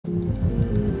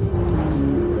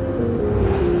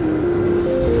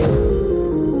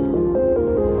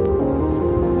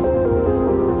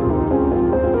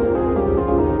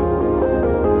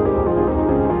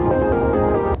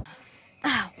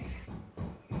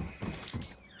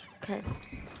Okay.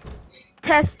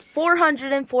 Test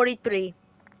 443.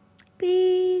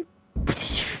 Beep.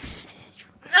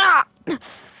 Ah!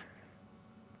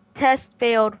 Test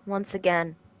failed once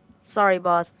again. Sorry,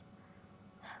 boss.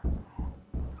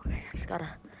 Okay, I just gotta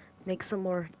make some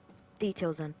more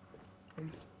details in.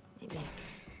 Maybe.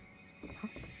 Huh?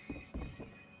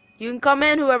 You can come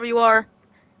in, whoever you are.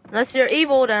 Unless you're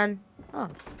evil, then. Oh,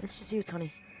 it's just you,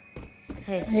 Tony.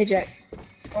 Hey, Hey Jack,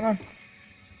 what's going on?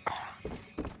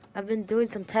 I've been doing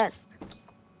some tests.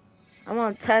 I'm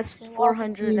on test It's been a while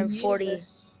since you've used 440.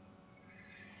 this.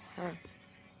 I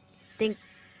think,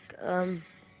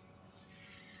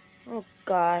 oh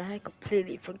god, I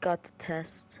completely forgot the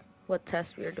test. What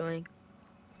test we are doing.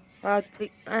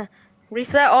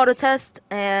 Reset all the tests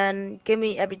and give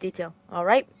me every detail.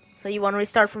 Alright? So you want to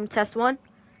restart from test 1?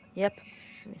 Yep.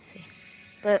 Let me see.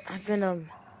 But I've been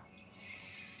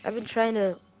trying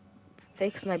to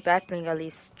fix my backbling at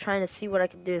least. Trying to see what I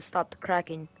can do to stop the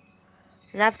cracking.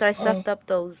 And after I Oh, sucked up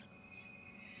those,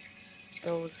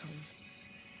 um,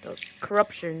 those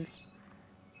corruptions,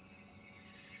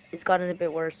 it's gotten a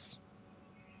bit worse.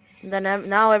 And then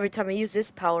now every time I use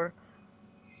this power,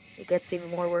 it gets even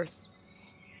more worse.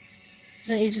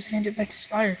 why don't you just hand it back to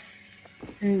Spire,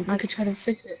 and we I could try to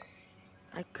fix it.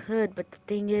 I could, but the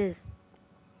thing is,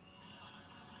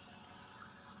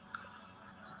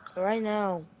 right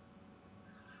now,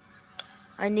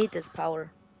 I need this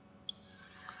power.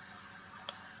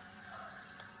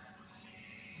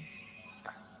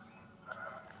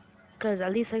 Cause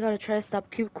at least I gotta try to stop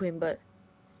Cube Queen, but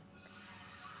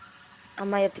I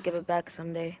might have to give it back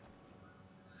someday.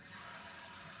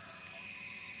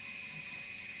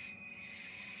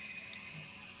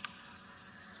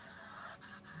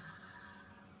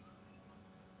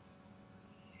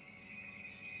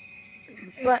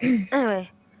 But anyway,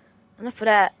 enough of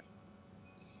that.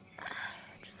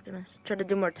 Just gonna try to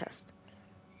do more tests.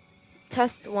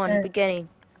 Test 1, Alright, beginning.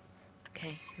 Okay,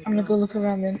 here I'm we gonna go go. look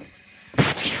around then.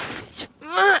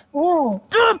 Oh,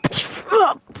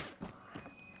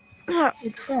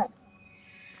 holy crap.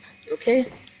 You okay?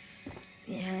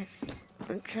 Yeah,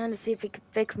 I'm trying to see if we can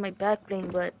fix my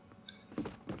backbling, but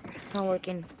it's not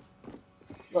working.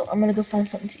 Well, I'm gonna go find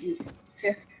something to eat.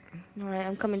 Okay? Alright,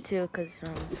 I'm coming too, cause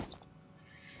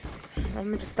I'm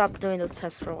gonna just stop doing those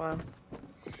tests for a while.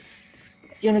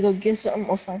 You wanna go get something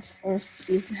or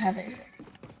see if we have anything?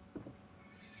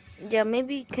 Yeah,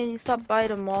 maybe can you stop by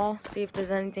the mall, see if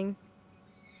there's anything?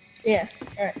 Yeah,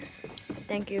 alright.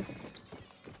 Thank you.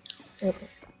 Okay.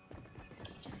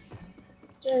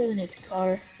 Don't really need the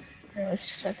car. Alright, it's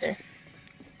just right there.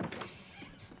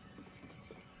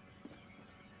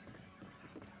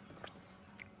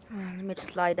 Let me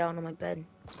just lie down on my bed.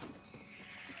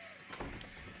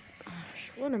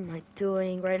 Gosh, what am I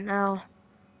doing right now?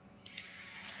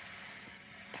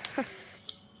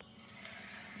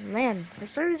 Man, for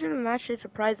some reason I'm actually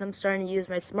surprised I'm starting to use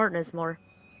my smartness more.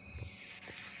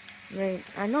 I mean,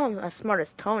 I know I'm as smart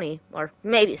as Tony, or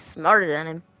maybe smarter than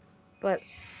him, but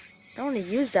I don't want to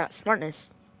use that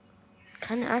smartness.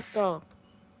 Kinda act all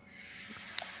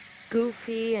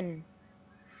goofy and,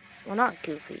 well, not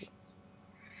goofy,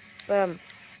 but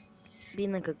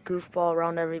being like a goofball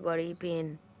around everybody,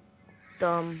 being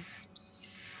dumb.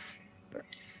 But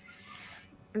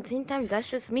at the same time, that's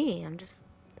just me.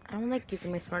 I don't like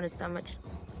using my smartness that much.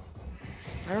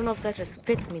 I don't know if that just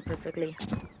fits me perfectly.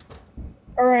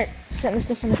 Alright, setting the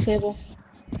stuff on the table.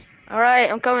 Alright,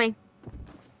 I'm coming.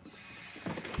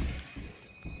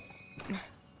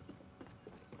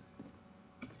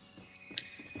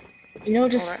 You know,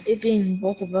 Alright. just it being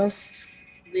both of us, it's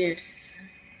weird. So,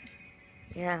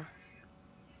 Yeah.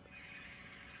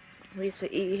 We used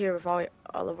to eat here with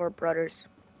all of our brothers.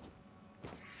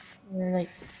 like,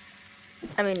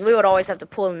 I mean, we would always have to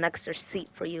pull an extra seat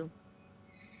for you.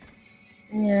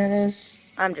 yeah, there's.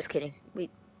 I'm just kidding. We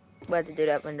had to do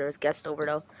that when there was guests over,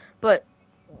 though. But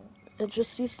it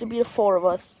just used to be the four of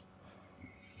us.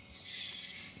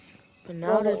 But now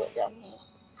Well, that went there's... downhill.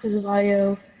 Because of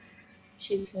IO,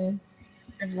 Chiefin,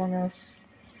 everyone else.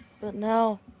 But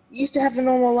now... We used to have a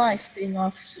normal life being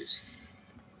officers.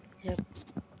 Yep.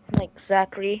 Like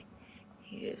Zachary.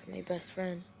 He is my best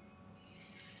friend.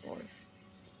 Or...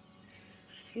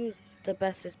 He was the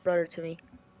bestest brother to me.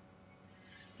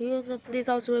 He was a police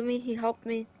officer with me. He helped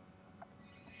me.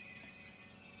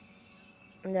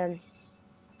 And then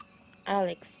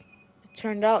Alex. It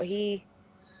turned out he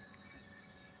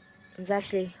was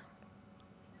actually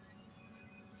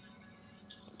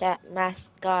that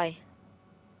masked guy.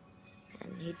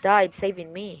 And he died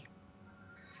saving me.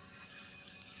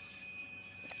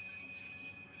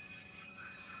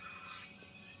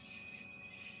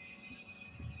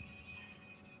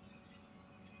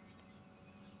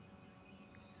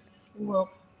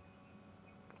 Well,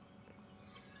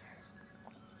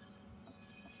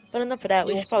 But enough of that. you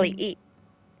We want should probably something? eat.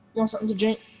 You want something to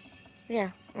drink?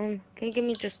 Yeah. Can you give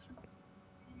me just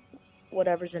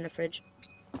whatever's in the fridge?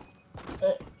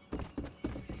 Uh,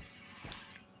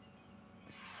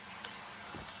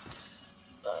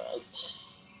 Alright.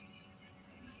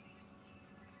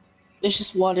 There's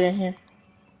just water in here.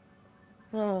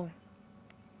 Oh.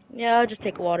 Yeah, I'll just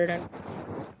take water then.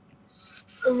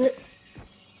 Okay.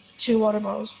 2 water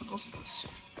bottles for both of us.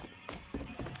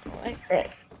 Alright.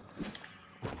 Alright.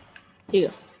 Here you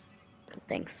go.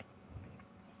 Thanks.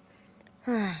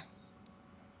 Oh.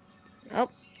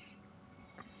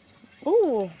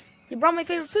 Ooh. You brought my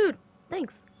favorite food.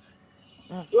 Thanks.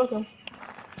 Oh. You're welcome.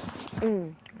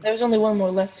 Mm. There's only one more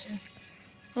left here.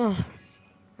 Oh.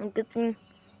 A good thing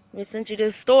they sent you to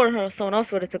the store, or someone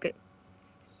else would have took it.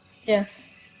 Yeah.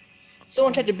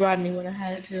 Someone tried to bribe me when I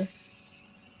had it too.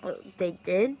 They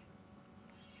did?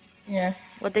 Yeah.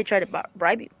 What they try to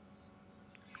bribe you?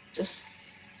 Just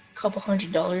a couple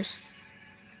 $100.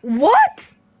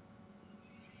 What?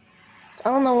 I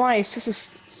don't know why. It's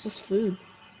just food.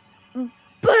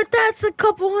 But that's a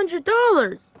couple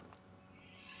 $100.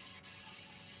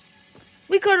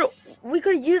 We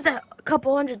could use that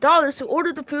couple $100 to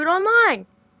order the food online.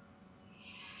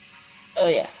 Oh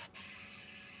yeah.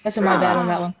 That's my bad on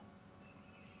that one.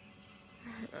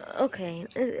 Okay,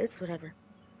 it's whatever.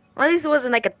 Well, at least it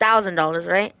wasn't like $1,000,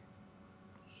 right?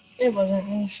 It wasn't.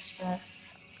 It was just that.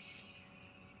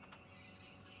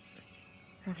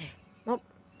 Okay. Well,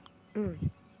 they're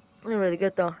really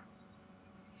good though.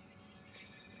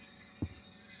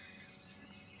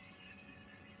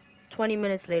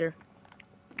 $20 later.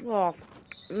 Oh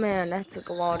man, that took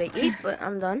a while to eat, but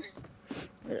I'm done.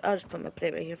 I'll just put my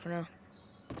plate right here for now.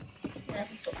 Yeah,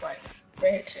 but right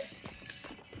here too.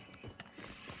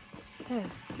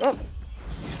 Oh.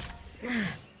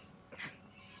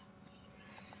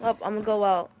 Well, I'm gonna go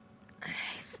out. I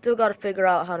still gotta figure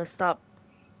out how to stop,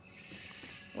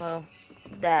 well,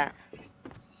 that.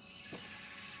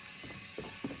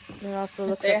 And it also Right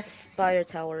looks there. like the Spire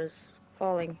Tower is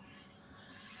falling.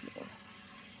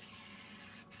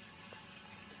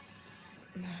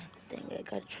 Dang it, I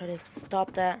gotta try to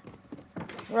stop that.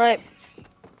 Right, I'm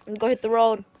gonna go hit the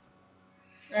road.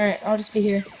 Alright, I'll just be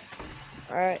here.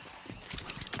 Alright.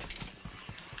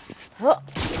 Huh.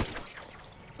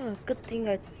 Oh, good thing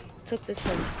I took this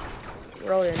from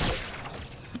Rodin.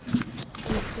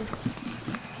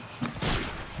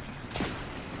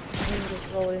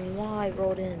 Rodin, why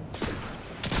Rodin?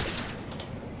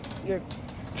 You're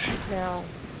dead now.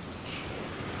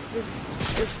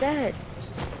 You're dead.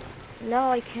 Now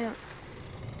I can't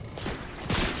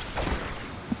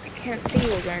see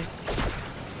you again.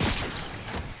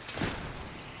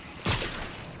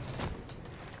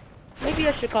 Maybe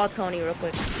I should call Tony real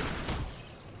quick.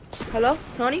 Hello,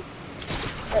 Tony?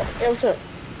 Yeah, what's up?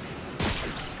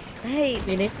 Hey,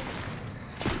 Nene?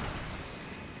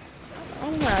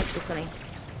 I'm gonna ask you something.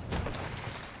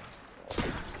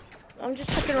 I'm just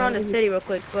checking around the city real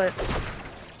quick, but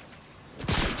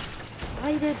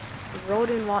why did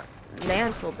Rodin want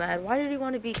land so bad? Why did he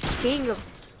want to be king of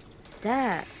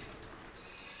that?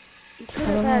 He could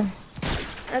have had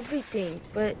everything,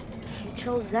 but he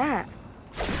chose that.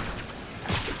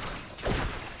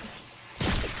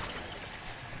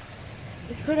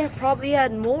 He could have probably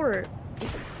had more.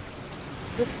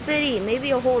 The city,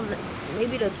 maybe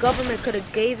the government could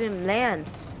have gave him land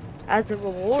as a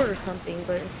reward or something,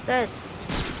 but instead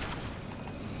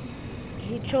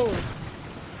he chose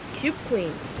Cube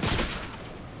Queen.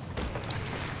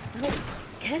 I don't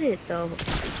get it though.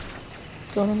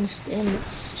 Don't understand.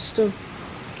 It's just a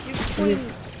Cube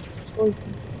Queen, choice.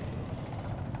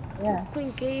 Yeah. Cube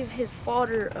Queen gave his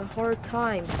father a hard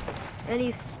time, and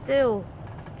he still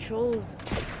chose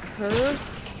her.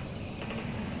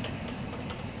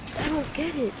 I don't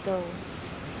get it though.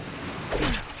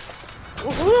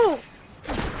 Whoa!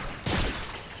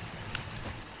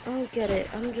 I don't get it.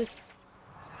 I'm gonna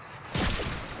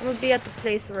be at the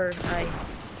place where I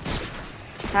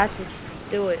had to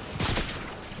do it.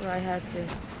 Where I had to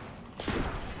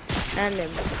end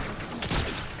him.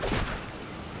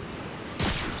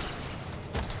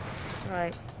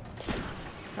 Alright.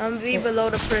 I'm gonna be below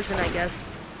the prison, I guess.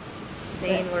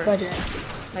 Seeing where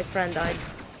my friend died.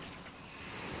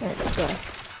 Alright, go.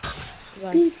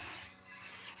 Run. Beep.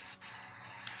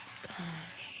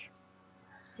 Gosh.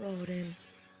 Rodin.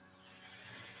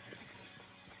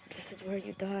 This is where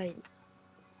you died.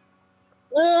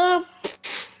 Oh.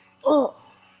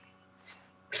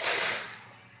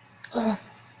 What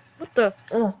the?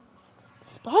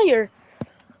 Spire?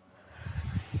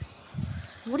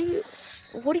 What are you?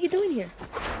 What are you doing here?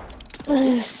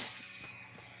 Yes.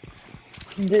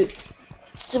 The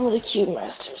some of the cube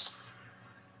masters.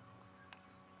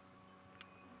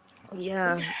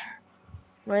 Yeah.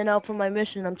 Right now for my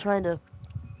mission, I'm trying to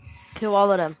kill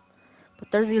all of them.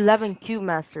 But there's 11 cube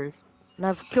masters. And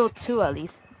I've killed 2 at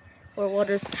least. Or well,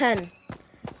 there's 10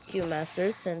 cube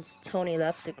masters since Tony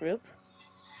left the group.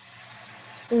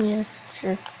 Yeah,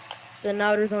 sure. But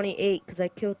now there's only 8 because I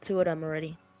killed 2 of them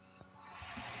already.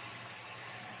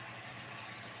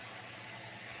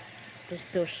 There's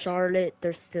still Charlotte.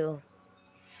 There's still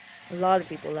a lot of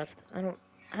people left. I don't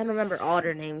remember all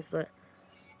their names, but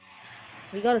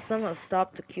we gotta somehow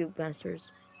stop the cube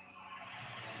masters.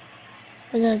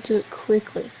 We're gonna do it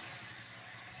quickly.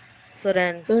 So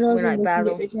then Who knows when I when they can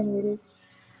get battle, regenerated?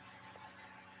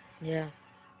 yeah.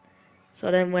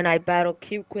 So then when I battle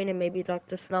Cube Queen and maybe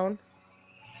Dr. Stone,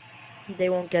 they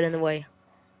won't get in the way.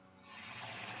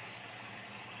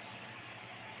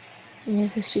 Yeah,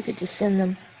 because she could just send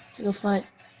them to go fight.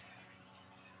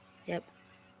 Yep.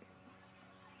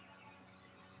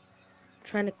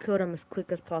 Trying to kill them as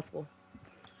quick as possible.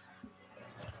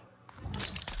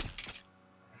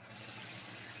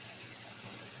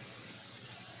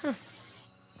 Huh.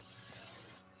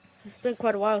 It's been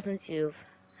quite a while since you've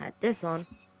had this on.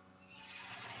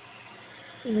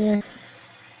 Yeah.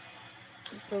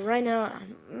 But right now, I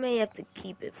may have to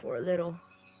keep it for a little.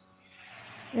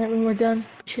 Right when we're done,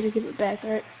 be sure to give it back,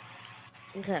 alright?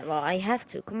 Okay, well, I have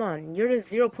to. Come on, you're the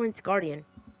 0 points guardian.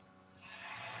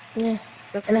 Yeah.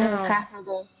 But for And I have now,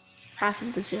 half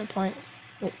of the 0 point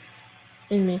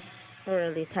in me. or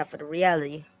at least half of the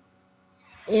reality.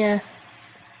 Yeah.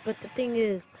 But the thing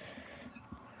is,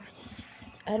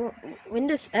 when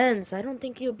this ends, I don't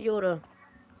think you'll be able to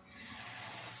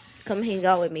come hang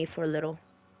out with me for a little.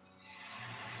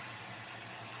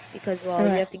 Because, well, you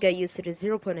Alright. have to get used to the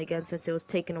 0 point again since it was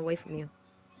taken away from you.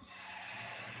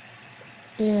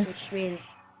 Yeah. Which means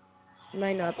you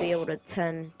might not be able to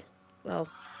attend, well,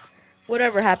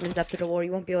 whatever happens after the war,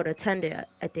 you won't be able to attend it,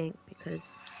 I think, because,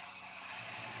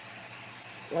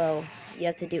 well, you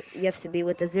have to be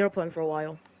with the 0 point for a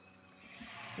while.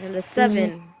 And the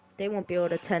Yeah. 7, they won't be able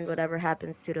to attend whatever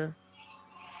happens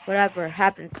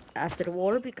after the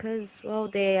war because, well,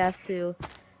 they have to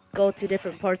go to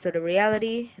different parts of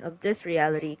this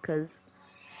reality, because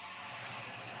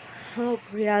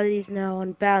reality is now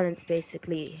unbalanced,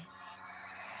 basically,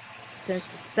 since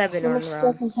the 7 So much aren't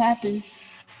stuff around. has happened.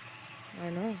 I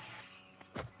know.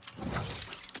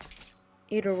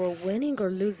 Either we're winning or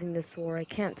losing this war, I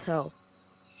can't tell.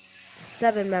 The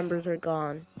 7 members are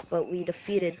gone, but we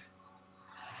defeated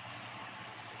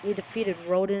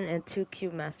Rodin and 2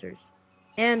 Cube Masters.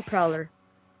 And Prowler.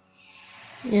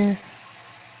 Yeah.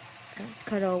 It's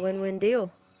kind of a win-win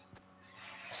deal.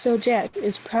 So Jack,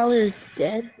 is Prowler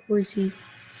dead or is he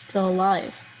still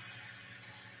alive?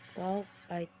 Well,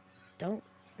 I don't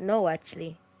know,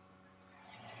 actually.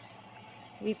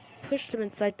 We pushed him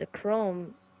inside the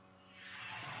Chrome,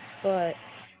 but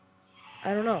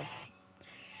I don't know.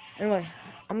 Anyway,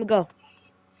 I'm gonna go.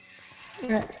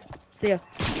 Alright. See ya.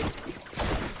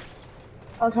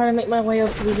 I'll try to make my way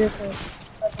up to the different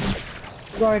so I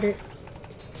can guard it.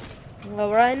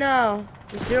 Well, right now,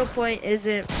 the 0 point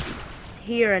isn't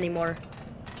here anymore.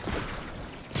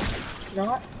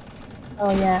 Not?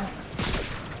 Oh yeah.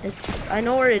 I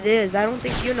know where it is. I don't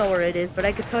think you know where it is, but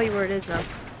I can tell you where it is now.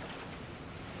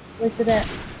 Where's it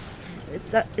at?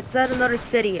 It's at another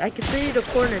city. I can send you the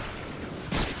coordinates.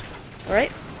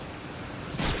 Alright?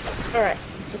 Alright.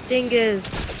 The thing is,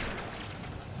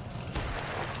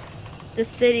 the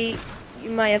city, you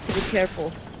might have to be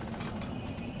careful.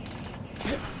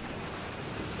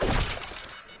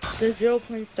 The 0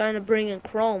 point's trying to bring in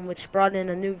Chrome, which brought in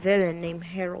a new villain named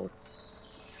Harold.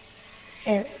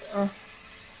 Harold,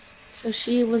 so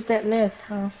she was that myth,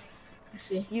 huh? I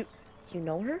see. You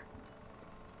know her?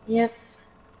 Yep.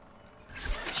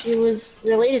 She was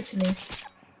related to me.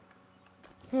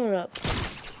 Hold up.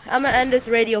 I'm gonna end this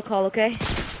radio call, okay?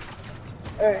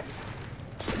 Alright.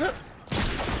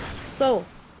 So,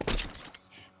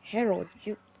 Harold,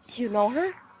 you know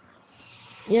her?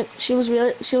 Yep, she was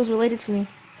related to me.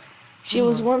 She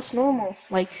was once normal,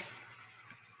 like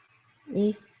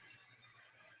me.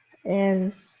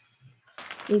 And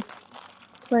we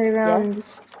play around Yeah? and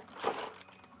just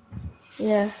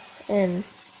yeah, and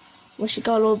when she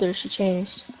got older she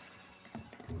changed.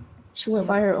 She went Yeah.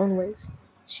 by her own ways.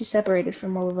 She separated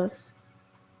from all of us.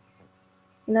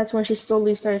 And that's when she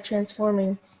slowly started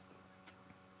transforming.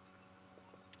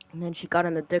 And then she got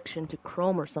an addiction to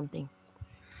Chrome or something.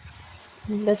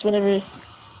 And that's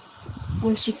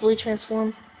when she fully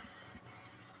transformed,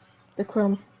 the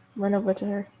Chrome went over to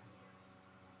her.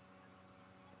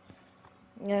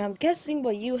 Yeah, I'm guessing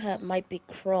what you have might be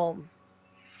Chrome.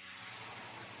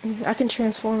 I can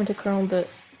transform into Chrome, but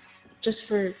just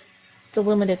for the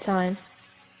limited time.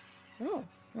 Oh,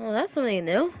 well, that's something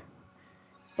new.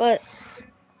 But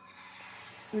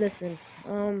listen,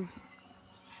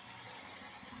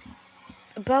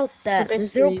 about So that, the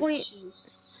zero basically, point.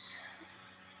 she's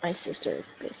my sister,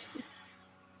 basically.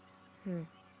 Hmm.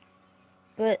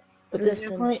 But But the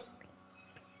zero listen, point,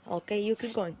 okay, you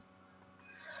keep going.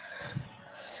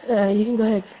 you can go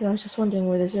ahead. I was just wondering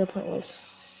where the zero point was.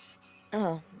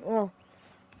 Oh, well,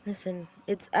 listen,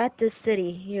 it's at this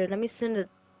city. Here, let me send the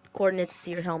coordinates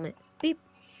to your helmet. Beep.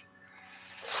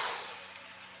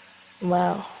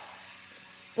 Wow.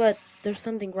 But there's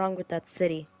something wrong with that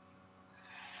city.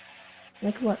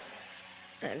 Like what?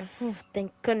 And oh,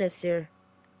 thank goodness you're.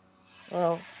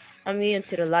 Well, I'm immune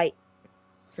to the light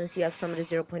since you have some of the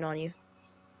zero point on you.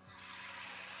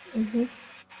 Mhm.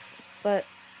 But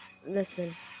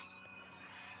listen,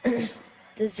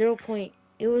 the zero point.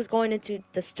 It was going into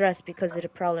distress because of the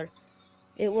prowler.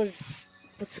 It was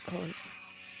what's it called?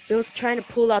 It was trying to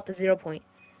pull out the zero point.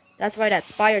 That's why that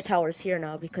spire tower is here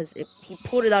now because he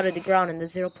pulled it out of the ground in the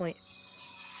zero point.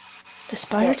 The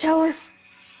Spire Well, Tower?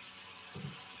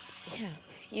 yeah,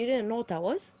 you didn't know what that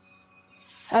was?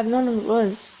 I've known it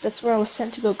was. That's where I was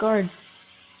sent to go guard.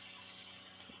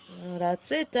 Well,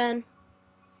 that's it then.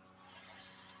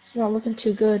 It's not looking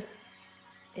too good.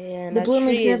 And The that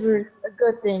blooming's tree is. never a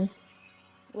good thing.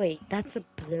 Wait, that's a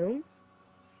bloom?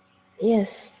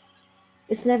 Yes.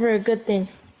 It's never a good thing.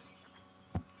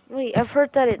 Wait, I've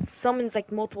heard that it summons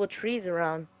like multiple trees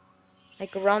around,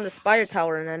 like around the spire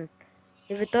tower, and then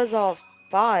if it does all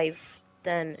five,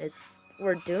 then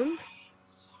we're doomed.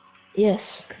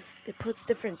 Yes. Cause it puts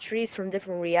different trees from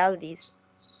different realities.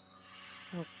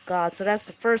 Oh God, so that's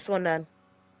the first one then.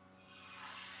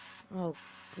 Oh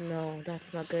no,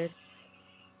 that's not good.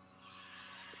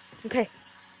 Okay,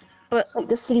 but It's like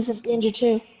the city's in danger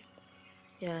too.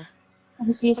 yeah.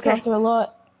 Obviously, it's gone Okay, through a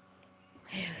lot.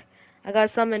 I gotta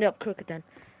summon it up crooked then.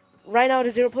 Right now,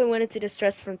 the zero point went into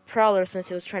distress from Prowler since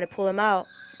he was trying to pull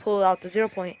out the zero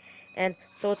point, and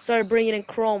so it started bringing in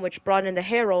Chrome, which brought in the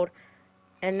Herald,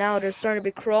 and now there's starting to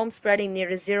be Chrome spreading near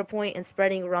the zero point and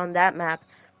spreading around that map,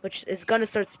 which is gonna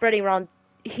start spreading around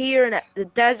here and the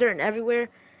desert and everywhere,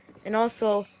 and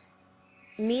also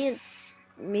me and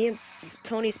me and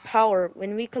Tony's power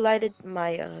when we collided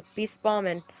my beast bomb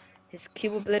and his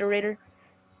cube obliterator,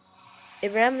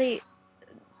 it randomly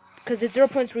because the zero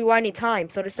point's rewinding time,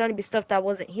 so there's starting to be stuff that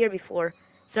wasn't here before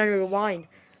starting to rewind.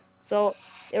 So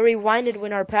it rewinded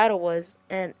when our battle was,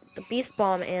 and the beast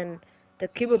bomb and the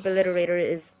cube obliterator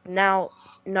is now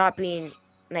not being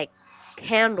like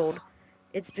handled.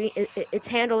 It's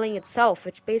handling itself,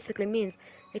 which basically means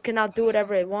it can now do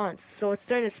whatever it wants. So it's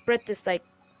starting to spread this like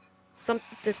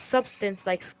this substance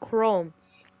like chrome,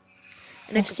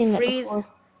 and it I've could seen that freeze. before. You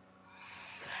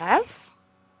have?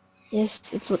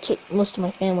 Yes, it's what took most of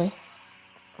my family.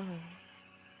 Oh.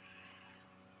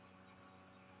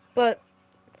 But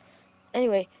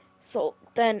anyway, so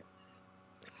then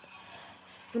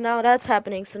so now that's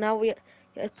happening. So now we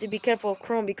have to be careful of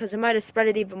Chrome because it might have spread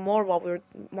it even more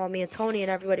while me and Tony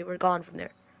and everybody were gone from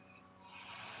there.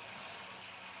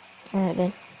 Alright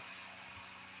then.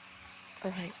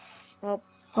 All right. Well,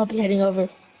 I'll be heading over.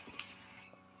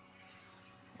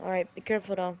 all right. Be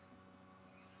careful though.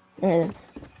 Alright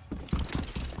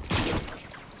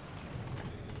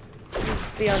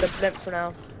Just be on the blimp for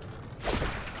now.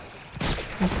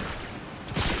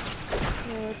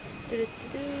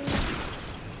 Do-do-do-do.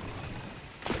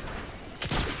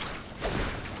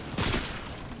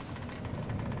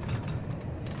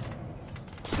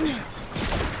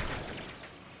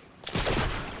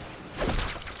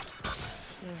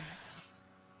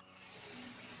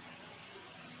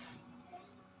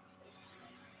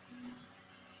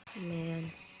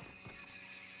 Man,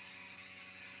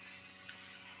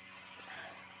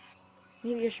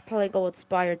 maybe I should probably go with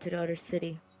Spire to the other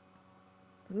city.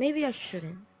 But maybe I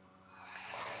shouldn't. then.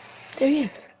 There he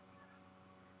is.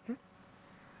 Huh?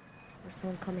 There's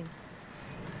someone coming.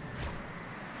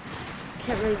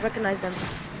 Can't really recognize them.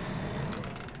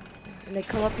 And they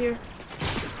come up here.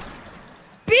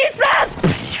 Beast Blast!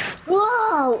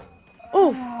 Whoa!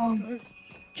 Oh, Oh.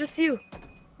 it's just you.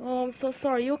 Oh, I'm so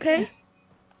sorry. You okay?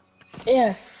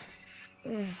 Yeah. So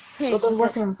Hey, I've been what's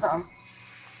up? working on something.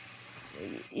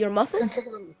 Your It's gonna muscles? take a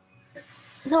little.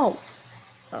 No,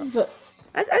 Oh, but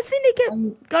I seen they get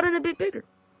um, gotten a bit bigger.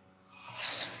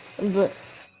 but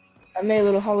I made a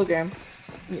little hologram.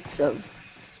 It's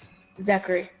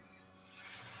Zachary.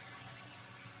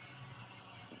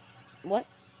 What?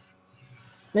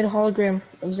 Made a hologram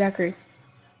of Zachary.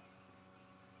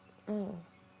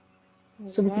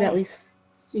 so we can at Why? least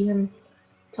see him,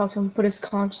 talk to him, put his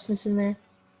consciousness in there.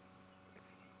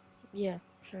 Yeah,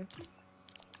 sure.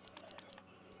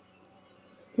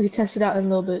 We can test it out in a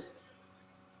little bit.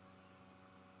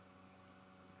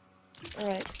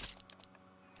 Alright.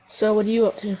 So what are you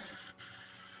up to?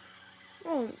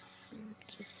 Oh,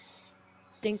 just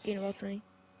thinking about something.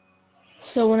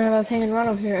 So whenever I was hanging around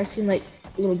over here, I seen like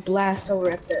a little blast over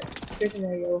at the prison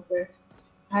area over there.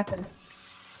 What happened?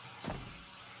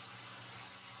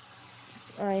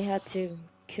 I had to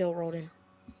kill Roden.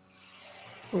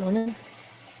 Ronan?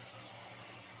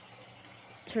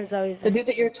 Turns out he's The dude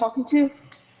that you're talking to?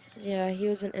 yeah, he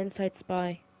was an inside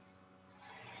spy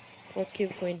for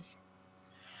Cube Queen.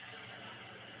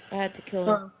 I had to kill him.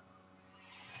 Oh.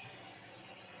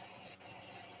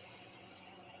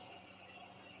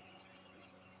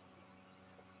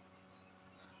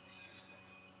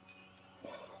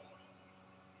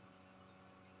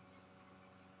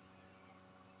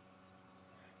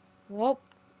 Well,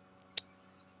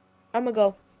 I'ma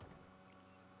go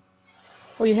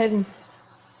Where you heading?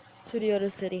 to the other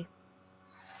city.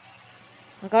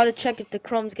 I gotta check if the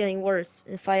chrome's getting worse,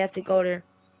 if I have to go there.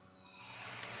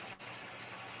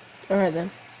 Alright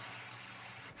then.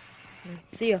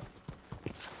 See ya.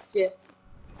 See ya.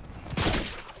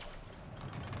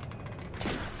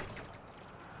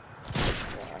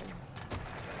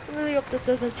 I really hope this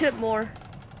doesn't tip more.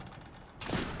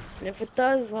 And if it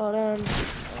does, well then,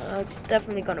 it's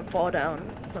definitely gonna fall down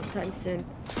sometime soon.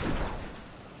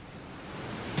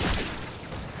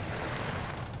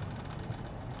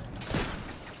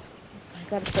 I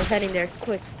gotta start heading there,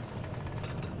 quick.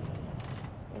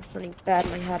 Or something bad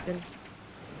might happen.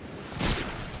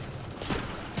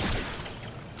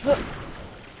 Huh.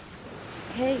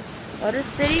 Hey, other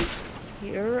city,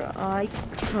 here I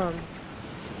come.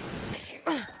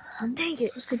 I'm Dang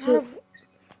it, supposed to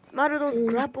I'm out of those get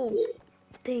grapple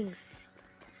things.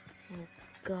 Oh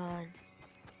god.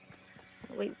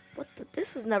 Wait, what the?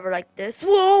 This was never like this.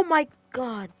 Whoa, my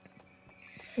god.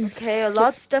 Okay, a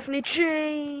lot's definitely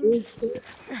changed.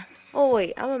 Oh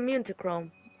wait, I'm immune to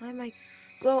chrome. Why am I?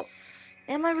 Well,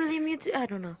 am I really immune to? I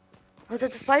don't know. Was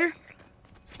it the spider?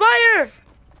 Spider!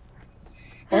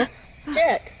 Huh?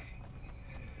 Jack!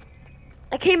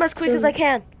 I came as quick as I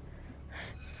can.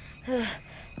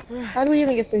 How do we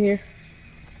even get to here?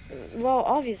 Well,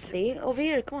 obviously, over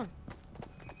here. Come on.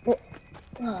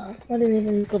 I didn't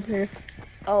even look up here.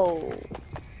 Oh,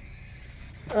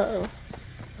 Uh-oh.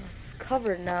 it's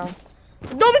covered now.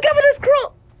 Don't be covered as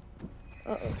chrome.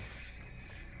 Uh oh.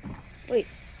 Wait.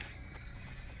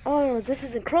 Oh no, this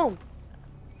isn't chrome.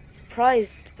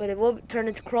 Surprised, but it will turn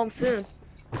into chrome soon.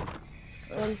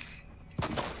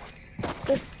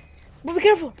 But be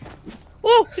careful!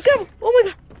 Whoa, be careful! Oh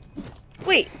my god!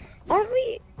 Wait, aren't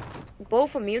we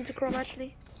both immune to chrome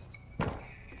actually?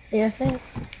 Yeah, I think.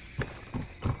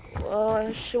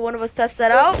 Should one of us test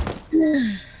that out?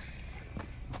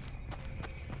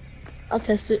 I'll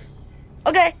test it.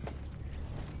 Okay.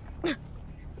 I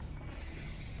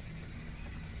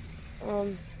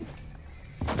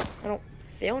don't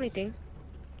feel anything.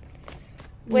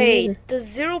 Wait, the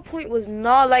 0 point was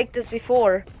not like this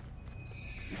before.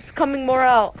 It's coming more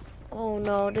out. Oh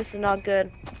no, this is not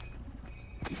good.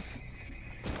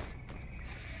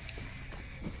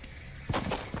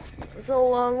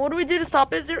 So, what do we do to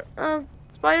stop it,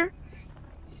 Spire?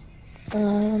 I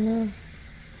don't know.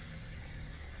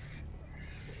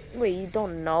 Wait, you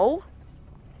don't know?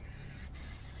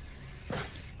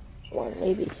 Or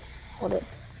maybe. Hold it.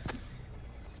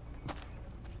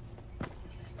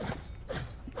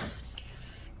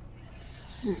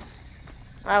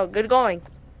 Oh, good going.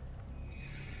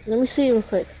 Let me see real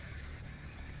quick.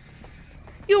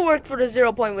 You worked for the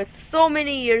 0 point with so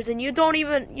many years and you don't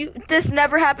even, this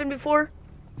never happened before?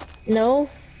 No.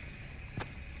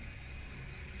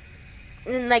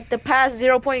 And like the past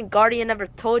 0 point guardian never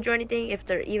told you anything, if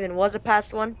there even was a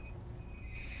past one?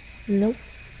 Nope.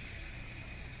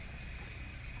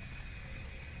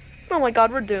 Oh my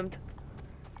god, we're doomed.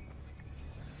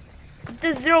 If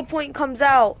this 0 point comes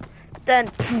out, then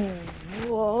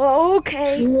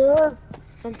okay. Yeah.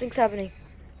 Something's happening.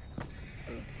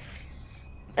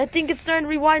 I think it's starting to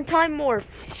rewind time more.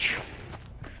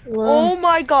 Well, Oh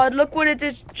my god, look what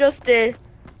it just did.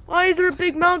 Why is there a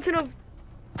big mountain of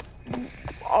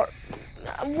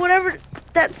whatever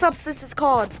that substance is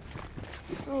called?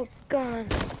 Oh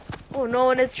god. Oh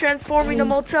no, and it's transforming the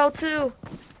motel too.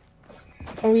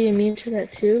 are we immune to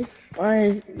that too?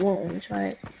 I won't want to try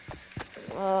it.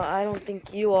 I don't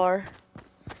think you are.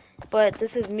 But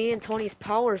this is me and Tony's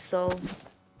power, so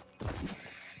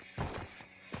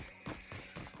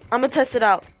I'm gonna test it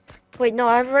out. Wait, no,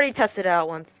 I've already tested it out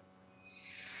once.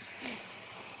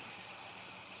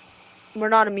 We're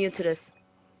not immune to this.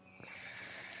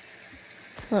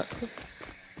 Huh.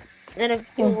 And if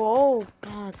Oh. oh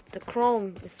god, the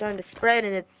chrome is starting to spread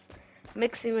and it's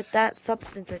mixing with that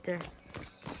substance right there.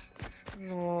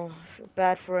 Oh, I feel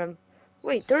bad for him.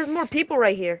 Wait, there's more people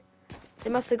right here. They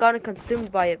must have gotten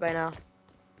consumed by it by now.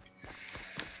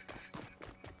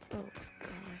 Oh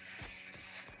god.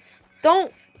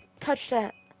 Don't touch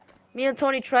that. Me and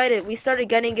Tony tried it. We started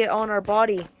getting it on our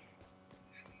body.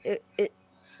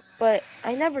 But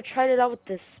I never tried it out with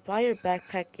the Spire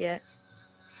backpack yet.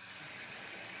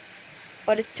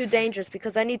 But it's too dangerous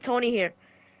because I need Tony here.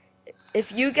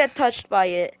 If you get touched by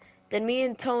it, then me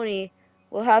and Tony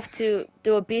will have to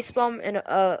do a beast bomb and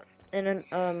a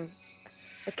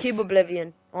cube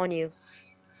oblivion on you.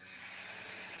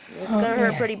 It's gonna hurt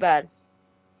Okay. pretty bad.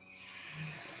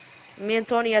 Me and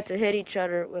Tony have to hit each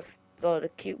other with the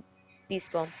cube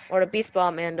beast bomb or the beast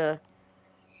bomb and the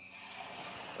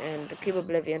cube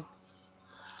oblivion.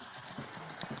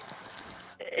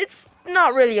 It's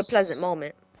not really a pleasant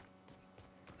moment.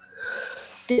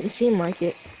 Didn't seem like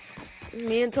it.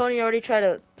 Me and Tony already tried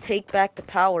to take back the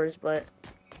powers, but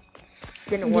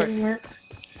didn't work. Didn't work.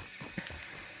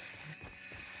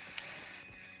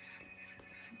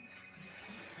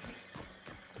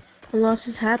 A lot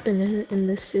has happened in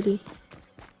this city.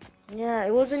 Yeah,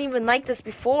 it wasn't even like this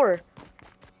before.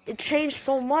 It changed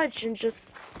so much in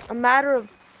just a matter of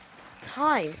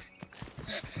time.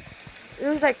 It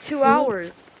was like 2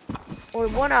 hours or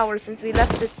 1 hour since we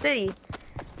left the city.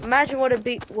 Imagine what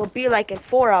it will be like in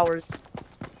 4 hours.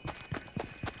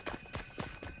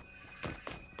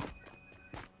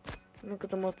 Look at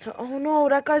the motel. Oh no,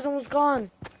 that guy's almost gone.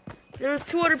 There was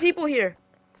 2 other people here.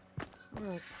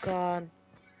 Oh god.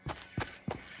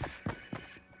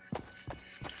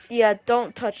 Yeah,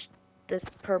 don't touch this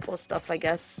purple stuff, I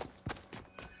guess.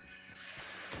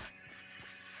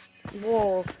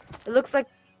 Whoa. It looks like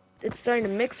it's starting to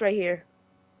mix right here.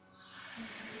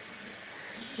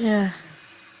 Yeah.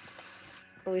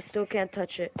 But we still can't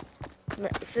touch it.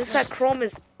 Since that chrome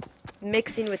is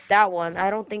mixing with that one, I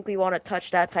don't think we want to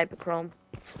touch that type of chrome.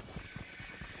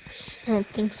 I don't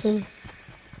think so.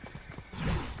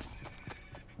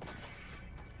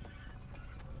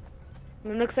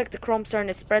 It looks like the chrome's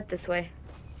starting to spread this way.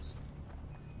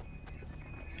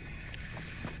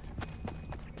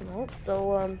 Nope,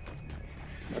 so,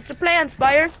 what's the plan,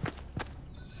 Spire?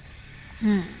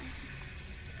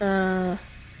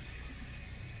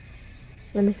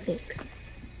 Let me think.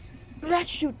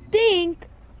 Let you think?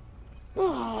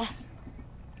 Oh.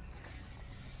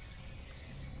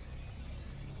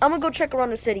 I'm gonna go check around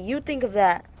the city. You think of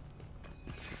that.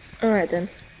 Alright then.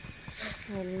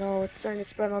 Oh no, it's starting to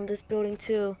spread on this building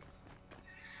too.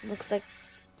 Looks like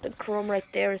the chrome right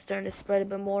there is starting to spread a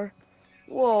bit more.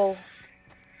 Whoa.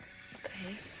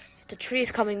 Okay. The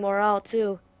tree's coming more out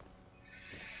too.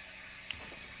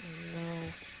 Oh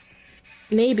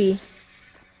no. Maybe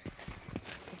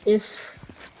if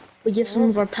we give some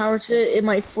of our power to it, it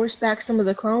might force back some of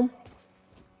the chrome.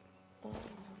 Oh,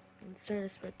 it's starting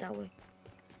to spread that way.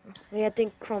 Yeah, I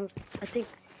think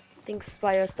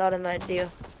Spire's thought of an idea.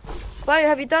 Spire,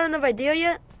 have you thought of an idea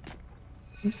yet?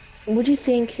 Would you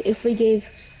think if we gave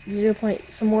 0 point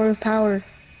some more of power,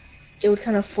 it would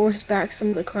kind of force back some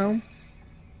of the chrome?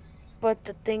 But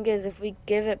the thing is, if we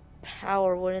give it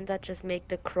power, wouldn't that just make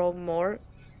the chrome more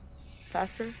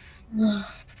faster?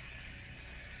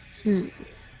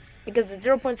 Because the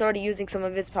 0 point's already using some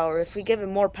of its power. If we give it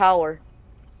more power,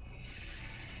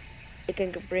 it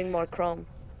can bring more chrome.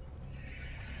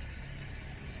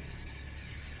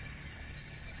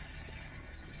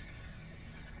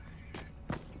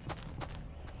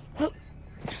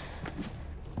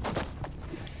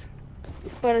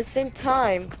 But at the same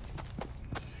time,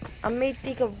 I may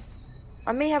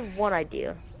have one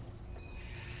idea.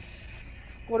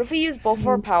 What if we use both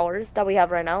our powers that we have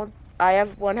right now? I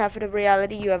have one half of the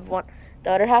reality, you have the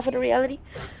other half of the reality.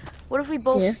 What if we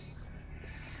both? Yeah.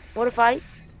 What if I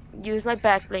use my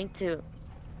backbling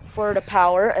for the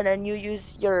power, and then you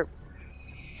use your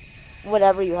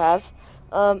whatever you have,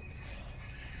 and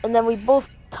then we both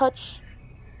touch,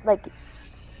 like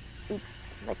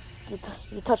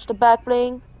you touch the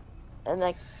backbling, and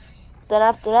then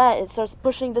after that it starts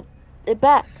pushing it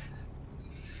back.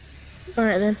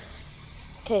 Alright then.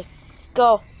 Okay,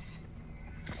 go.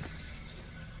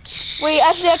 Wait,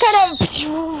 actually, I kind of.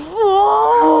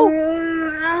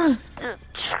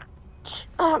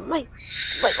 My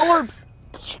orbs.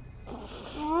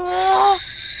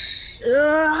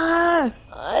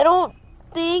 I don't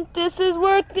think this is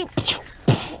working.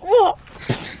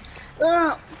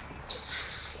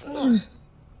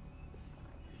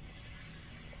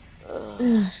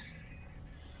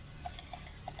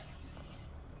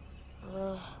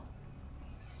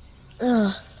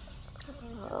 Ugh.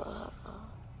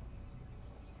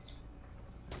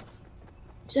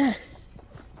 Jack.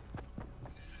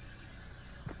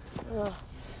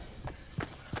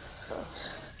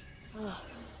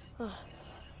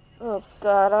 Oh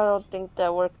God, I don't think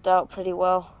that worked out pretty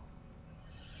well.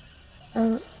 I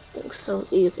don't think so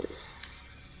either.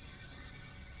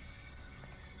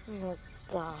 Oh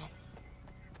God.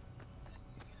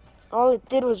 All it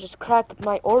did was just crack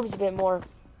my orbs a bit more.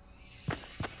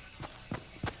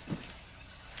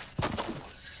 Oh,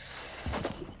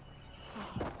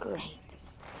 great.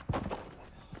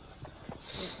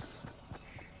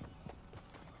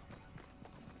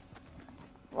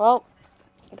 Well,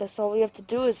 I guess all we have to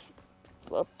do is,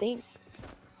 well, think.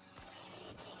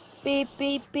 Beep,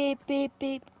 beep, beep, beep,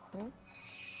 beep. Huh?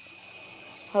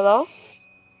 Hello?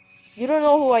 You don't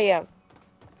know who I am.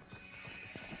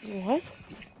 What?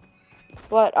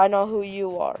 But I know who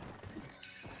you are.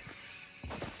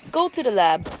 Go to the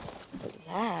lab. The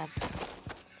lab?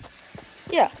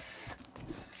 Yeah.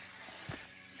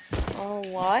 Oh,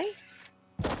 why?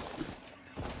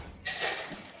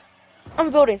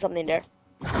 I'm building something there.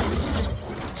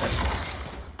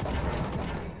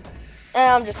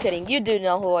 I'm just kidding. You do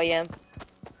know who I am.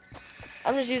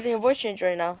 I'm just using a voice changer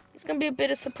right now. It's gonna be a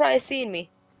bit of surprise seeing me.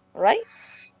 Alright?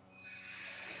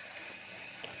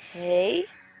 Okay.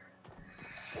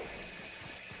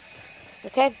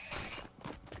 Okay.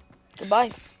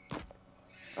 Goodbye.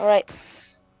 Alright.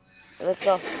 Let's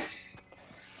go.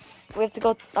 We have to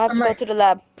go. I have to go to the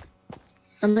lab.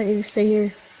 I might need to stay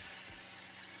here.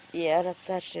 Yeah, that's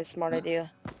actually a smart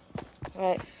idea.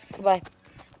 Alright. Goodbye.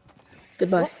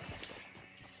 Goodbye.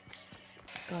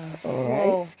 Alright.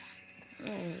 Alright.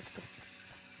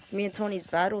 Me and Tony's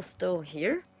battle still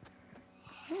here?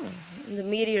 The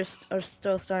meteors are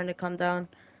still starting to come down.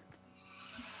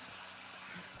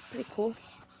 Pretty cool.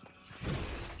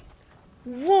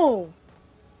 Whoa!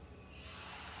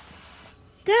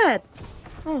 Dad!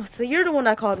 Oh, so you're the one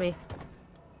that called me.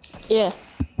 Yeah.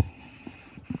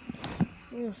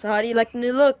 So how do you like the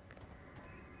new look?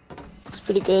 It's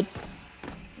pretty good.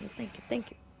 Thank you,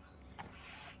 thank you.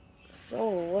 So,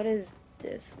 what is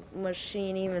this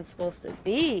machine even supposed to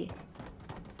be?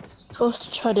 It's supposed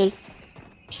to try to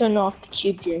turn off the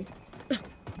cube dream.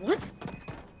 What?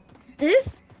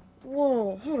 This?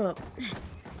 Whoa, hold up.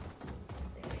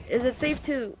 Is it safe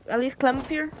to at least climb up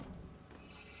here?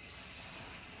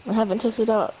 I haven't tested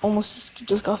it out. Almost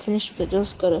just got finished with it.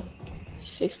 Just gotta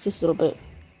fix this a little bit.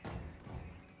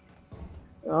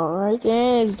 Alright,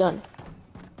 and it's done.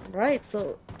 Right,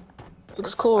 so...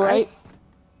 Looks cool, right?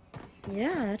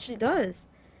 Yeah, it actually does.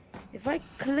 If I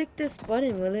click this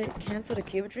button, will it cancel the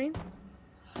cube dream?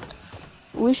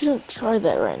 We shouldn't try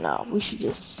that right now. We should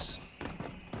just...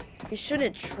 We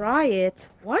shouldn't try it.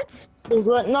 What?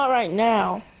 Not right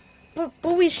now. But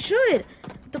we should.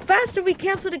 The faster we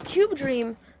cancel the cube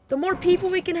dream, the more people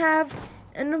we can have,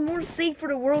 and the more safer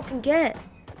the world can get.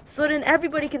 So then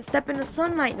everybody can step in the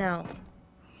sunlight now.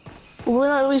 But we're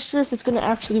not really sure if it's gonna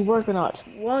actually work or not.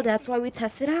 Well, that's why we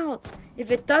test it out. If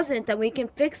it doesn't, then we can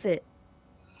fix it.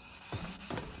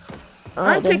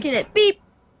 I'm picking it. Beep.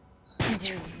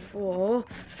 Whoa.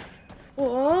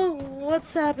 Whoa.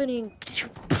 What's happening?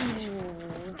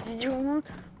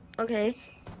 Okay.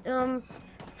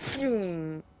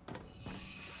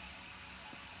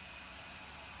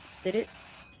 Did it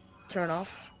turn off?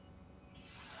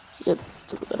 Yep,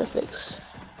 so we gotta fix.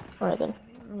 Alright then.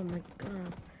 Oh my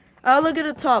God. I'll look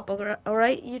at the top,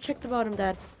 alright? You check the bottom,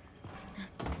 Dad.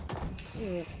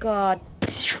 Oh God.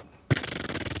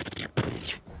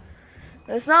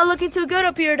 It's not looking too good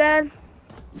up here, Dad.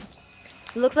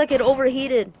 It looks like it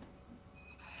overheated.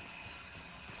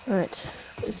 Alright.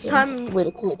 It's Time, way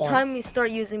to cool it down. time we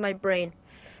start using my brain.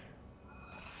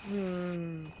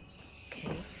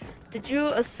 Okay. Did you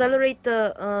accelerate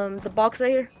the box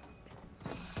right here?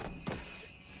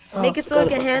 Make it so it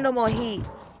can handle more heat.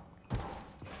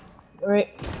 Alright.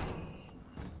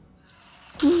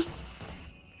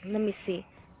 Let me see.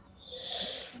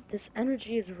 This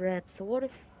energy is red, so what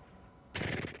if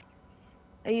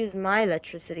I use my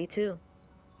electricity too?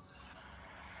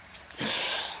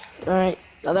 Alright,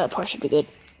 now that part should be good.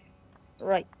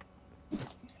 Right.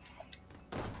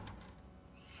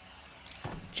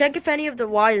 Check if any of the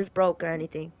wires broke or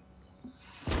anything.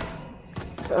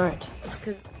 Alright.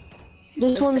 Cause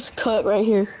this one's cut right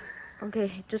here.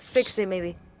 okay, just fix it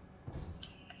maybe.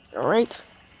 Alright.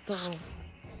 So if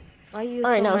I use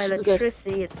Alright, some now of it my should be good.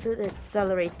 electricity, it should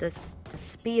accelerate the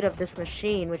speed of this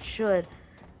machine, which should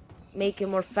make it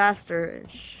more faster.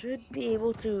 It should be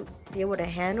able to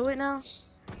handle it now.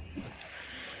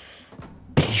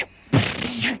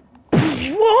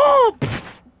 Whoa!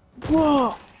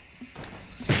 Whoa!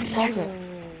 What's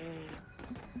happening?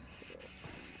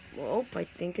 Well, I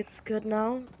think it's good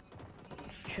now.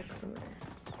 Let's check some of this.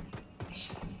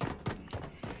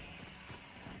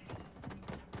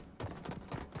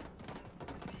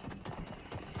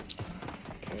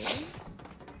 Okay.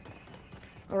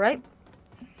 Alright.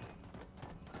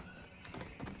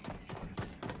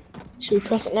 Should we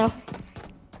press it now?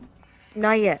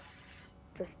 Not yet.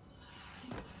 Just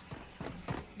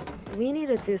we need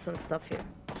to do some stuff here.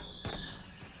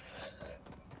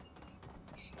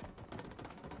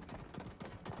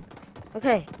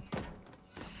 Okay.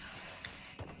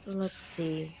 So let's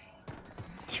see.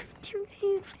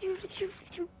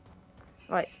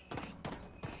 Alright.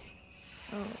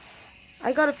 Oh.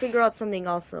 I gotta figure out something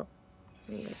also.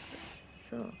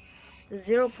 So the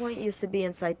 0 point used to be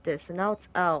inside this, and now it's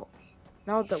out.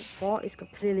 Now the vault is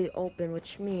completely open,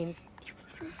 which means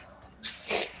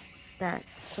that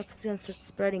stuff is gonna start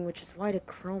spreading, which is why the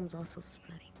chrome's also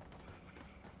spreading.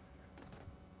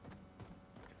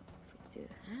 So if we do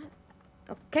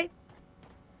that, okay.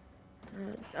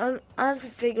 I have to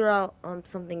figure out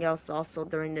something else also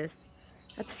during this.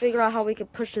 I have to figure out how we can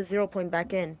push the 0 point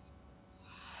back in.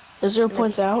 The 0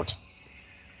 point's out?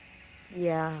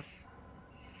 Yeah.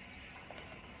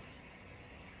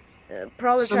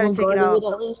 Probably try Someone to take it guarding out.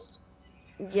 it at least?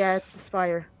 Yeah, it's the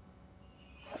spire.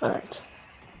 Alright.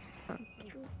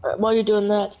 Alright, while you're doing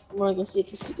that, I'm gonna go see if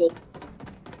this is good.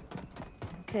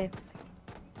 Okay.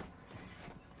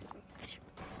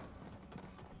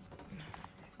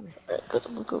 Alright, good to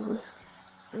look over.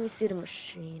 Let me see the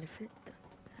machine. If it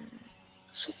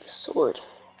Shoot the sword.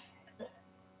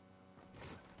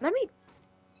 Let me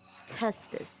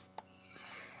test this.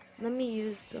 Let me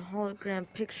use the hologram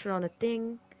picture on the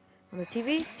thing, on the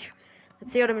TV.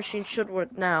 Let's see how the machine should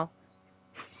work now.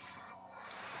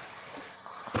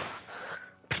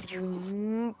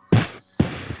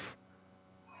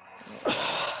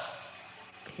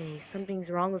 Okay, something's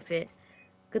wrong with it.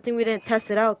 Good thing we didn't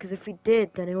test it out, because if we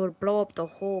did, then it would blow up the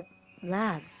whole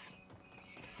lab.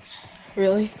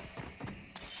 Really?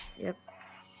 Yep.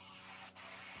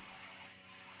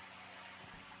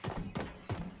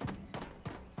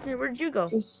 Hey, where'd you go? I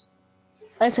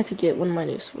just had to get one of my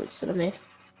new swords that I made.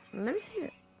 Let me see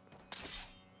it.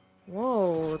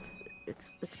 Whoa,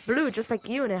 it's blue just like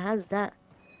you, and it has that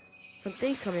some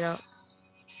things coming out.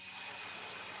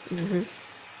 Mm-hmm.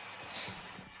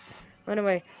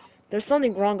 Anyway, there's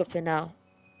something wrong with it now.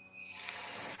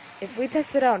 If we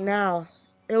test it out now,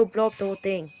 it'll blow up the whole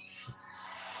thing.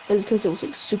 Is it because it was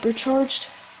like supercharged?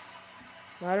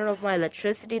 I don't know if my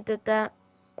electricity did that,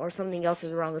 or something else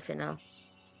is wrong with it now.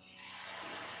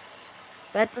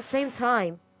 But at the same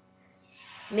time,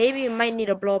 maybe we might need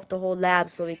to blow up the whole lab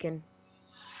so we can...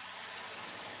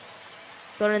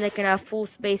 So then they can have full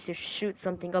space to shoot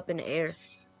something up in the air.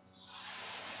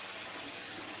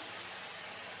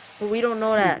 But we don't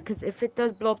know that, because if it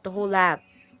does blow up the whole lab,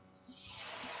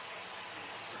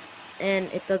 and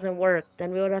it doesn't work,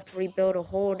 then we would have to rebuild a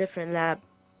whole different lab.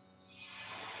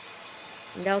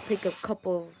 And that'll take a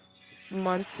couple of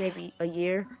months, maybe a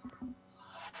year.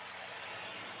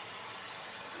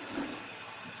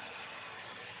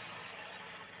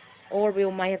 Or we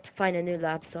might have to find a new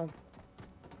lab, so.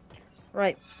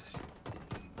 Right.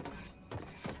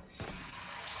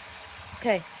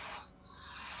 Okay.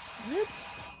 Let's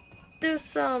do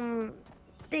some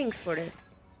things for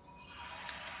this.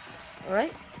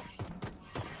 Alright?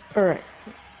 Alright.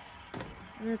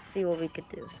 Let's see what we could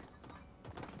do.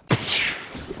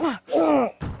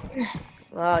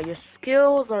 Wow, your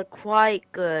skills are quite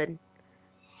good.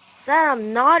 Sad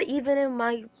I'm not even in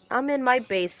my... I'm in my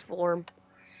base form.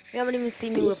 You haven't even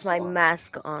seen me with my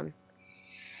mask on.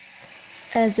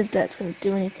 As if that's gonna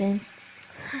do anything.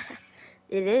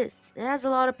 It is. It has a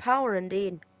lot of power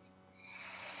indeed.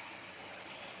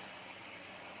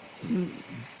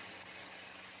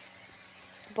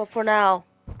 But for now,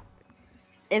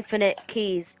 infinite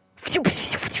keys.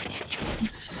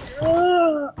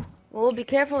 Oh, be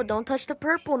careful. Don't touch the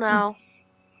purple now.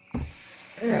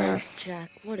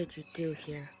 Jack, what did you do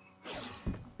here?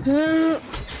 Can't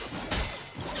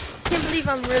believe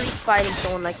I'm really fighting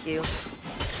someone like you.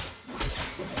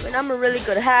 I mean, I'm a really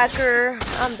good hacker.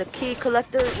 I'm the key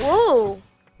collector. Whoa!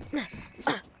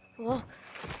 Whoa.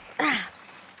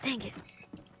 Dang it.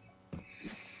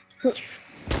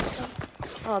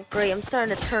 Oh, great. I'm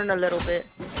starting to turn a little bit.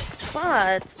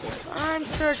 But I'm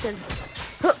certain.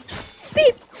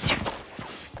 Beep!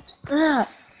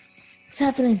 What's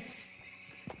happening?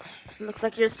 Looks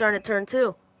like you're starting to turn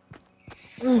too.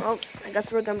 Well, I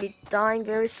guess we're gonna be dying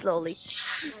very slowly.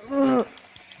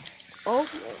 Oh,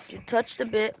 you touched a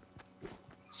bit.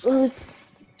 Slowly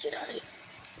get out of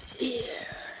here.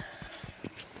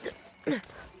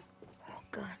 Oh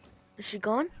god. Is she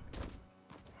gone?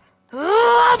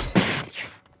 Ah!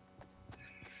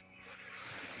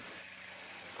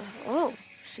 Oh,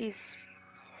 she's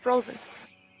frozen.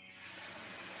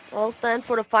 Well, then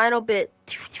for the final bit.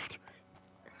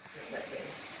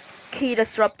 Key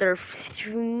disruptor.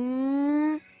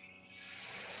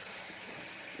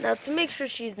 Now to make sure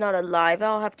she's not alive,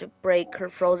 I'll have to break her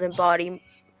frozen body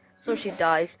so she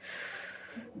dies.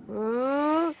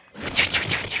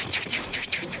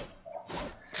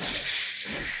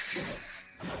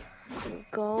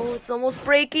 Go, it's almost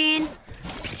breaking.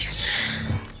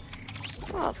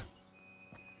 Oh,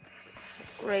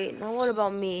 great. Now what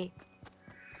about me?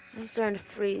 I'm starting to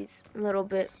freeze a little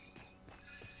bit.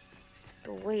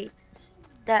 But wait,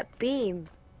 that beam.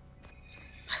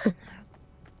 Oh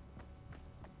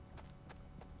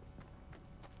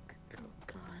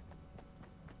god.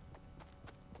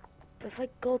 But if I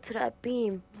go to that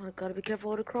beam, I gotta be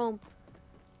careful with the chrome.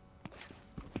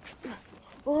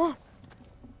 Oh,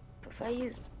 if I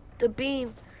use the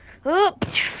beam. Oh,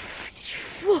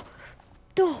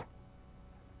 oh.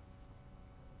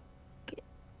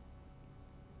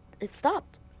 It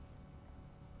stopped.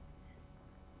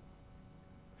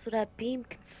 So that beam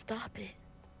can stop it.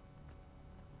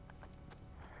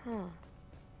 Huh.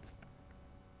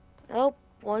 Oh,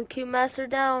 one Q Master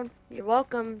down. You're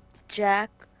welcome,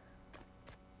 Jack.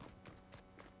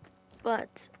 But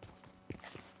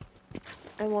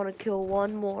I want to kill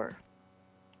one more.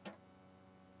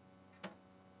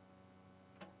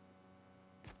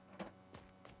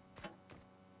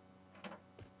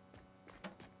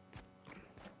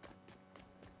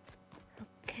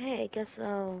 Okay, I guess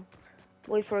I'll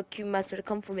wait for a Q Master to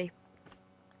come for me.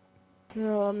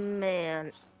 Oh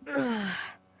man.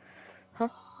 Huh?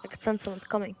 I can sense someone's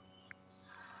coming.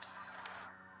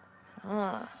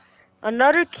 Ah.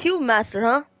 Another Q Master,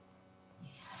 huh?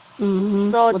 Mm-hmm.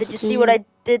 So What's did it you to see what I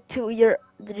did to your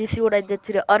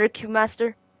the other Q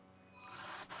Master?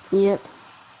 Yep.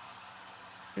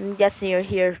 I'm guessing you're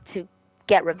here to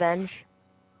get revenge.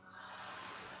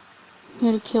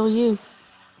 Here to kill you.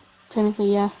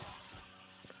 Technically, yeah.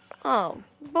 Oh,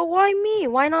 but why me?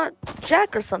 Why not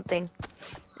Jack or something?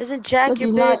 Isn't Jack But your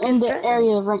he's not in biggest the threat?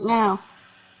 area right now.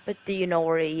 But do you know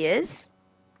where he is?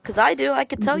 'Cause I do, I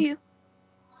could tell you.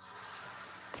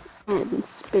 And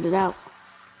spit it out.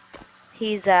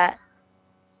 He's at...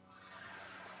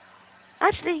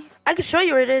 Actually, I can show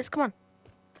you where it is, come on.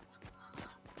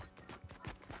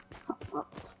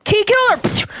 Key killer!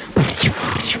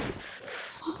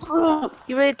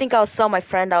 You really think I'll sell my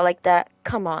friend out like that?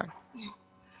 Come on.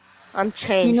 I'm You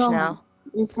changed know, now.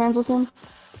 you're friends with him?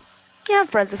 Yeah, I'm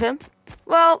friends with him.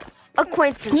 Well,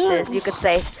 acquaintances, you could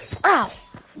say. Ow!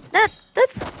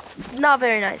 That's not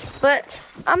very nice. But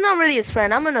I'm not really his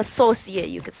friend. I'm an associate,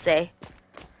 you could say.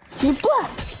 You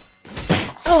blast!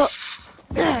 Oh.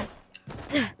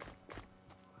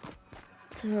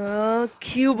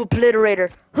 Cube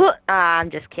obliterator. Huh. Ah, I'm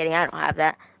just kidding. I don't have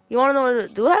that. You wanna know what I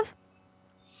do have?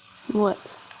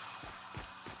 What?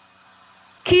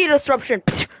 Key disruption.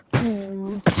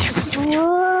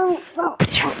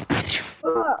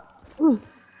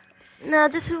 Now,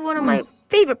 this is one of my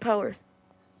favorite powers.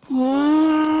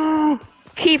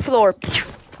 Key floor.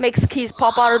 Makes keys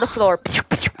pop out of the floor.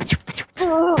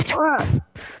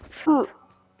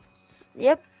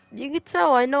 Yep, you can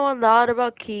tell I know a lot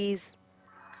about keys.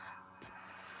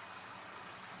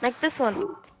 Like this one.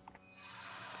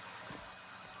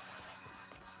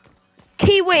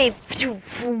 Key wave.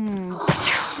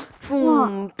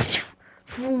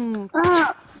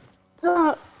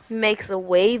 Makes a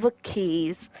wave of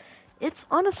keys. It's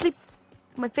honestly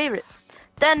my favorite.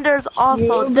 Then there's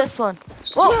also this one.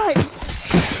 Whoa.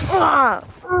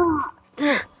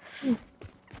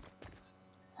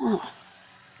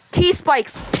 Key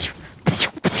spikes.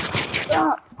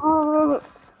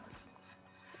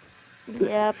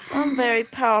 Yep, I'm very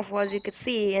powerful as you can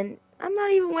see, and I'm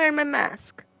not even wearing my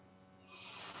mask.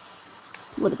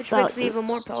 What Which about makes me your even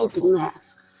more stupid powerful.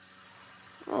 mask?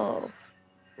 Oh.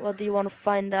 Well, do you want to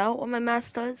find out what my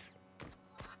mask does?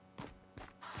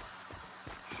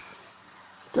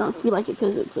 Don't feel like it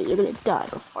because you're gonna die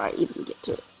before I even get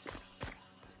to it.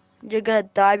 You're gonna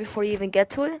die before you even get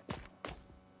to it?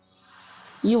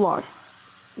 You are.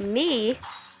 Me?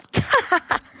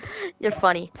 You're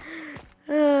funny.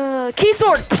 Key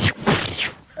sword!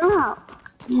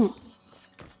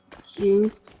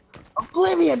 Choose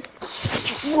Oblivion.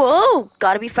 Whoa!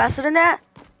 Gotta be faster than that.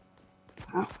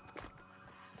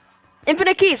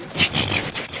 Infinite keys!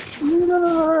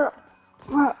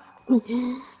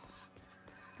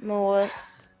 Know what?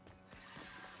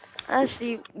 I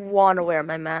actually want to wear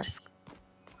my mask.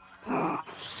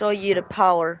 Show you the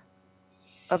power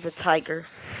of a tiger.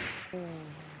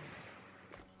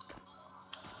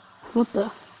 What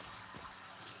the?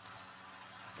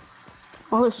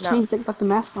 Oh, it's No. changed. They got the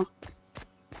mask on.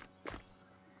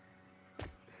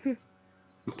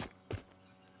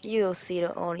 You'll see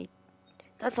the only.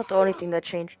 That's not the only thing that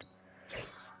changed.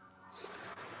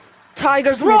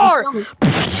 Tigers roar!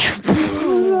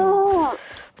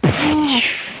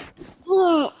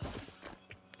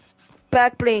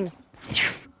 Back bling.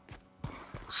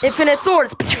 Infinite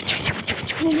swords.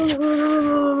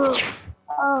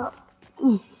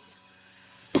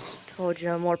 Told you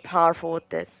I'm more powerful with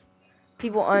this.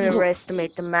 People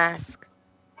underestimate the mask.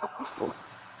 Powerful.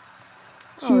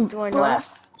 Oh, do I know?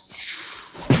 Blast.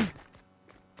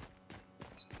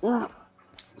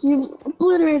 Cubes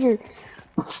obliterator.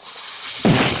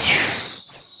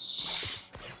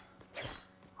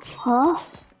 Huh?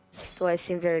 Do I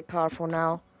seem very powerful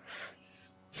now?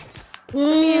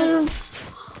 Mm.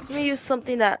 Let me use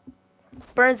something that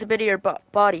burns a bit of your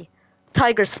body.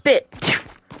 Tiger spit.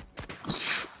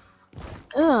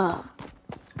 No.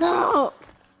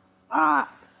 Ah.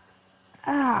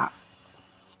 Ah.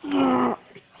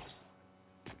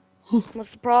 What's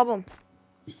the problem?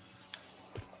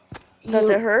 Does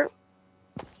You it hurt?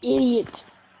 idiot.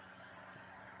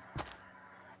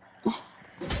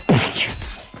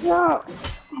 No.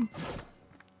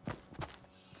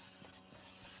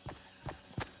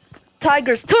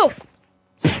 Tiger's tooth.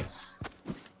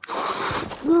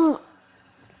 No.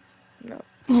 No.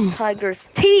 Tiger's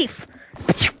teeth.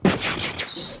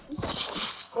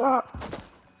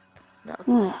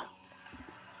 No.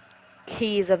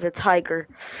 Keys of the tiger.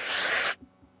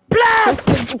 Blast!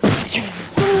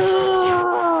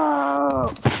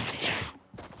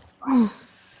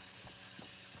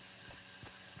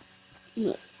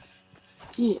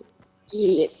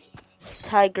 Idiot.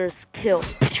 Tiger's kill.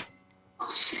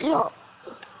 No.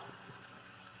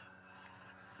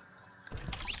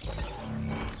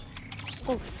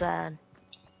 So sad.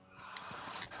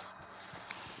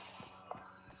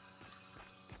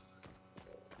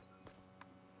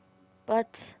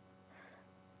 But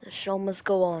the show must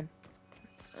go on.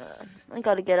 I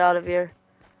gotta get out of here,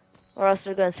 or else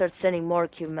they're gonna start sending more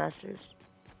Cube Masters.